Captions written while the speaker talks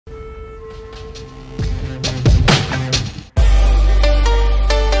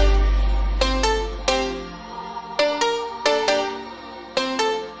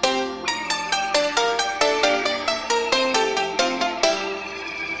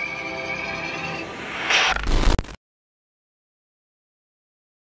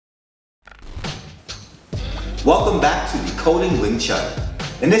Welcome back to Decoding Wing Chun.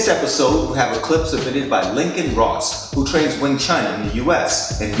 In this episode, we have a clip submitted by Lincoln Ross, who trains Wing Chun in the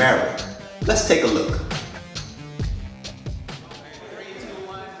US in Maryland. Let's take a look. 3, 2,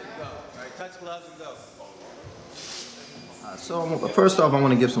 1, go. All right, touch gloves and go. So first off, I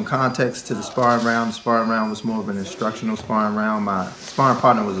want to give some context to the sparring round. The sparring round was more of an instructional sparring round. My sparring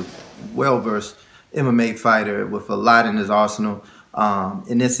partner was a well-versed MMA fighter with a lot in his arsenal.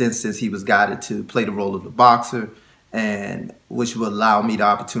 In this instance, he was guided to play the role of the boxer, and which would allow me the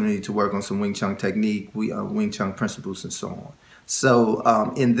opportunity to work on some Wing Chun technique, Wing Chun principles, and so on. So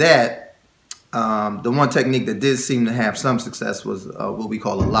in that, the one technique that did seem to have some success was what we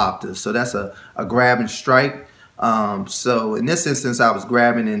call a lobster. So that's a grab and strike. So in this instance, I was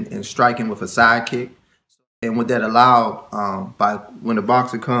grabbing and striking with a side kick. And what that allowed, by when the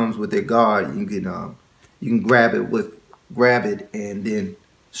boxer comes with their guard, you can grab it and then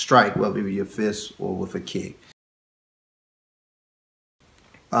strike, whether with your fist or with a kick.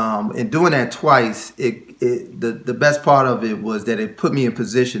 And doing that twice, the best part of it was that it put me in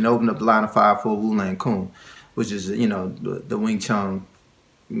position to open up the line of fire for Wing Chun, which is, you know, the Wing Chun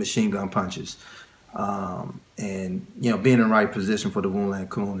machine gun punches. And, you know, being in the right position for the Wing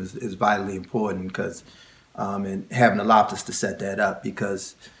Chun is vitally important, because and having the lobsters to set that up,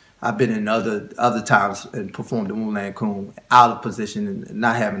 because I've been in other times and performed the Wing Chun out of position and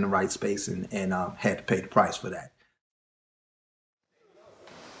not having the right space, and had to pay the price for that.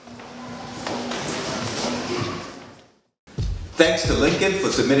 Thanks to Lincoln for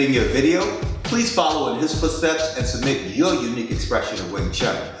submitting your video. Please follow in his footsteps and submit your unique expression of Wing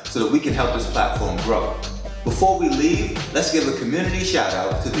Chun so that we can help this platform grow. Before we leave, let's give a community shout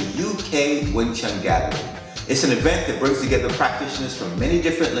out to the UK Wing Chun Gathering. It's an event that brings together practitioners from many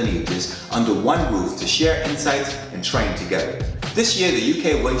different lineages under one roof to share insights and train together. This year, the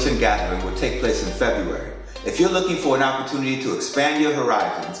UK Wing Chun Gathering will take place in February. If you're looking for an opportunity to expand your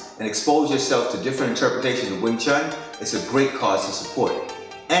horizons and expose yourself to different interpretations of Wing Chun, it's a great cause to support.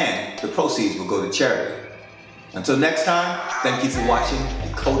 And the proceeds will go to charity. Until next time, thank you for watching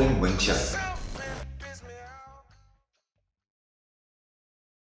Decoding Wing Chun.